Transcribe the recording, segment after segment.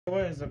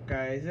What is up,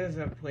 guys? This is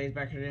a place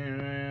back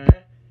here.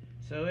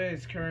 So it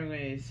is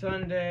currently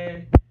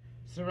Sunday.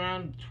 It's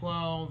around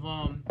 12.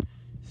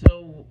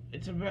 So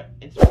it's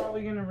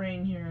probably gonna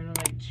rain here in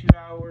like 2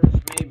 hours,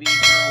 maybe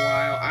for a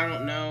while. I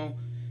don't know.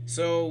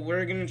 So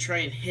we're gonna try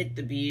and hit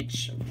the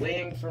beach. I'm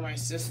waiting for my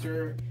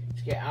sister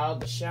to get out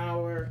of the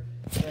shower.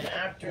 Then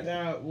after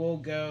that, we'll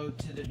go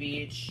to the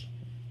beach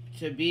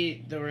to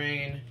beat the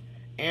rain.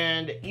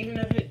 And even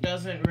if it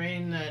doesn't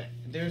rain,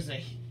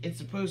 it's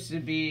supposed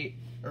to be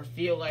or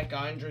feel like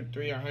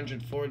 103 or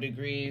 104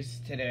 degrees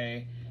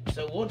today.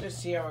 So we'll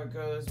just see how it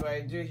goes. But I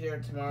do hear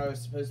tomorrow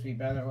is supposed to be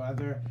better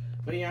weather.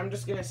 But yeah, I'm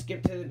just gonna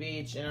skip to the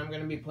beach and I'm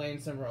gonna be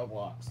playing some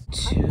Roblox.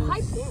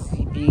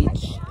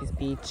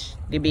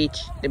 The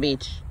beach.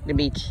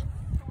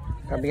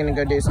 Probably gonna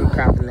go do some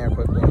crap in there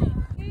quickly.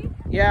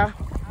 Yeah.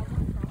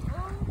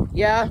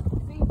 Hey,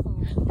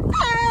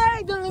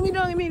 don't let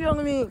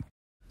me.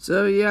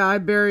 So yeah, I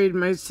buried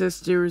my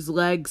sister's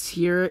legs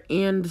here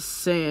and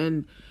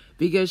sand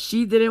because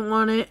she didn't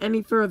want it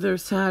any further,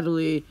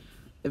 sadly.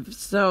 If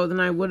so, then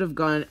I would have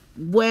gone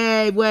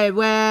way from.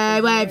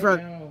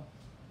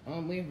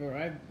 We've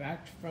arrived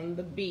back from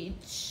the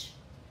beach,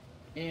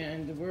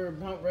 and we're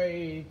about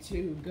ready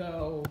to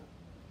go.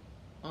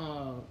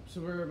 So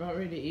we're about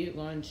ready to eat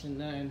lunch, and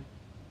then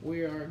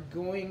we are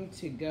going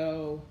to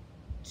go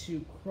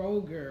to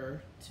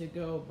Kroger to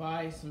go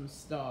buy some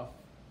stuff.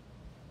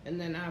 And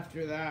then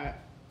after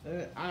that,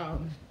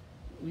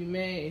 we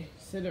may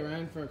sit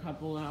around for a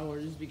couple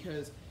hours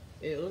because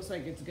it looks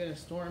like it's gonna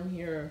storm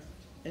here.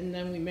 And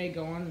then we may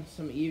go on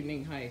some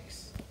evening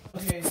hikes.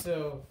 Okay,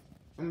 so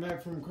I'm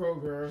back from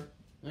Kroger.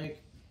 I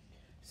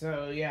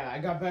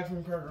got back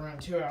from Kroger around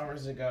 2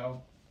 hours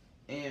ago.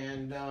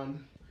 And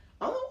on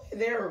the way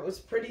there, it was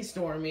pretty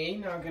stormy,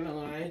 not gonna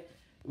lie.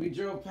 We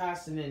drove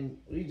past it and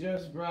we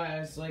just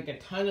passed like a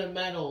ton of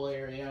metal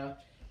area.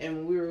 And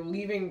when we were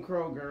leaving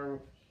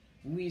Kroger,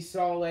 we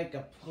saw like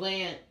a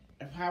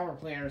power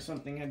plant or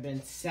something had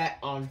been set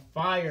on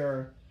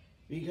fire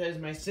because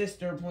my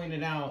sister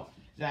pointed out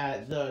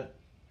that the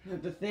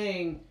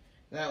thing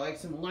that like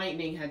some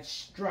lightning had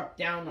struck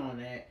down on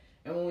it,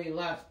 and when we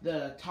left,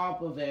 the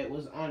top of it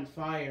was on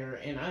fire.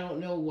 And I don't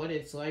know what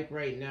it's like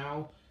right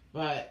now,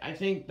 but I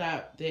think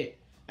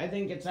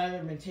it's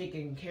either been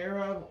taken care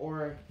of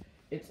or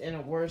it's in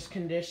a worse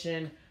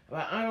condition.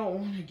 But I don't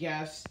want to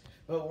guess.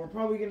 But we're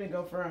probably gonna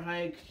go for a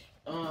hike.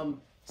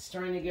 It's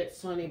starting to get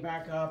sunny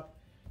back up.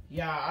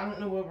 Yeah, I don't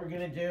know what we're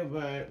gonna do,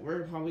 but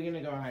we're probably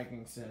gonna go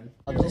hiking soon.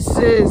 This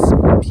is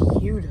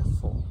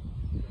beautiful.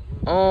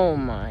 Oh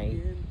my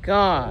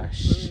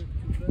gosh.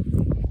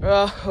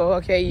 Oh,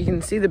 okay, you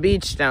can see the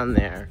beach down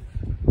there.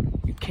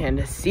 You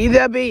can see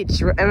the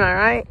beach, am I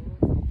right?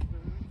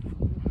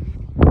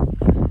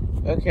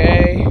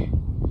 Okay.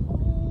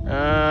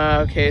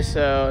 Okay,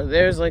 so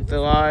there's like the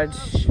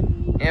lodge,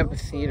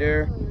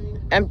 amphitheater,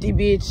 empty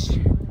beach.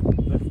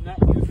 Let's not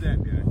use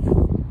that guy.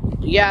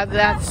 Yeah,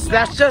 that's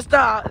just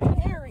I'm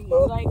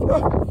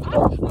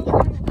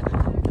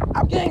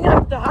getting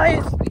at the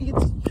highest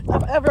speeds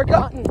I've ever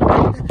gotten.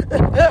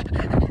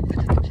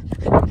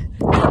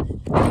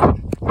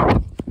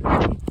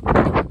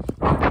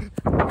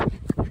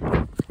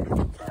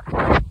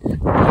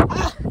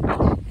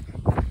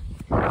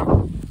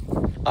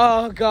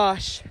 Oh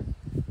gosh. I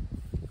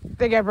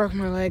think I broke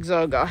my legs.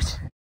 Oh gosh.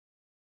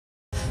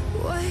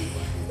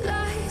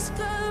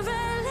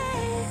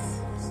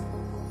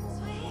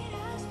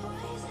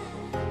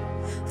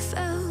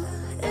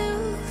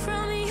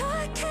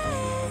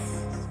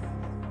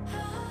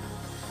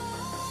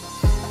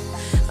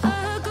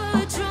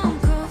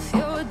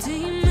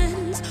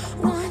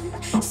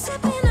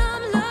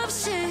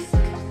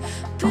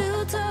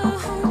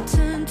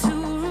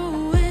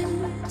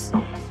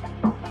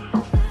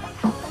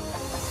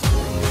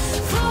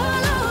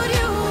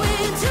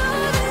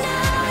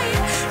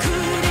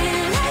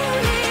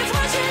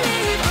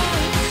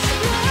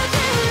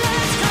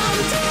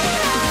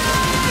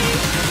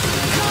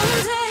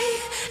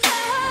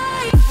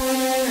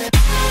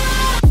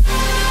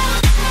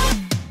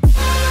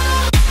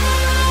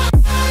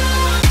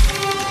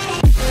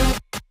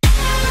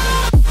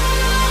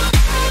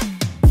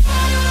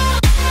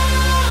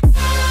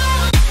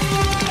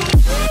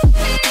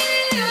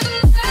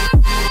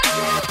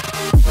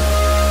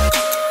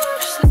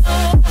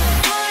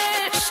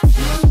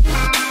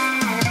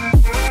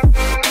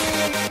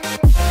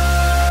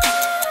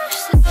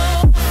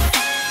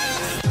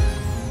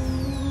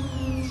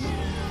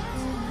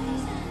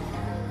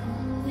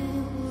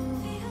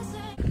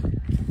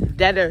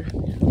 Deader.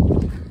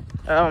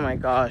 Oh my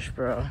gosh,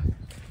 bro.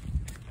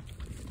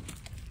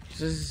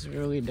 This is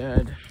really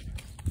dead.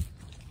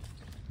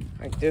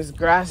 Like there's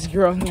grass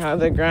growing out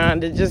of the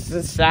ground. It just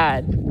is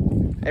sad.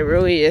 It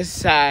really is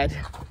sad.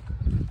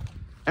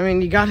 I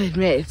mean, you gotta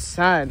admit, it's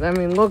sad. I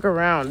mean, look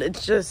around.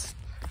 It's just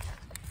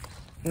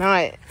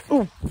not.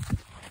 Ooh.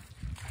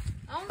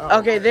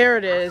 Okay, there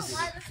it is. I don't know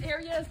why this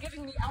area is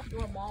giving me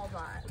outdoor mall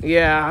vibe.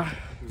 Yeah.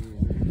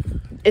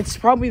 It's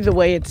probably the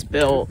way it's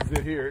built.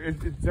 Here,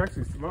 it's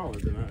actually smaller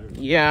than I.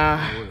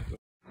 Yeah.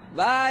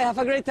 Bye, have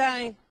a great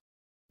time.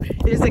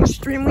 It is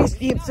extremely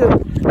steep, so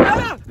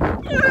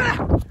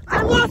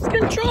I lost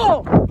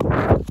control.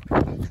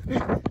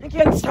 I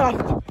can't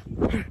stop.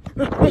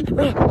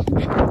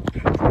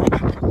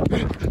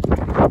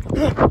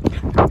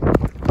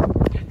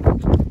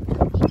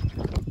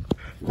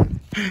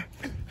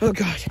 Oh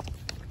God.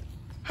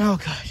 Oh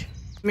God.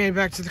 Made it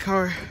back to the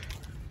car.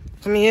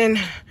 Let me in.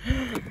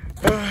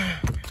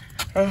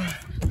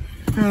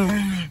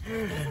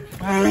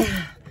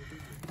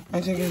 I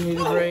think I need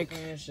a break.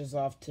 Finishes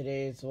off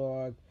today's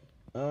vlog.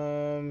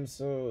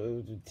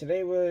 So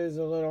today was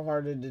a little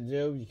harder to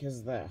do because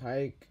of that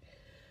hike.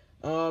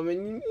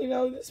 And you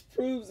know, this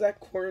proves that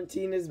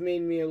quarantine has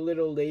made me a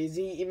little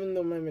lazy, even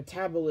though my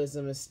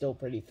metabolism is still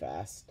pretty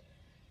fast.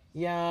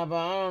 Yeah, but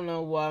I don't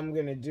know what I'm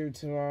gonna do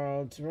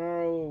tomorrow.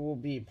 Tomorrow will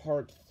be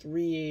part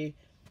 3.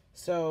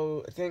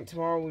 So I think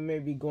tomorrow we may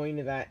be going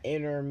to that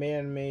inner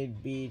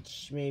man-made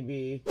beach,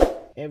 maybe.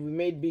 And we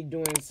may be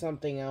doing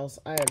something else.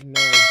 I have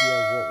no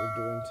idea what we're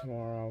doing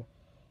tomorrow.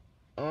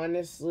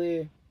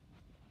 Honestly,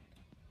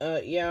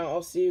 yeah,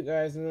 I'll see you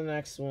guys in the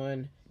next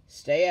one.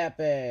 Stay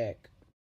epic.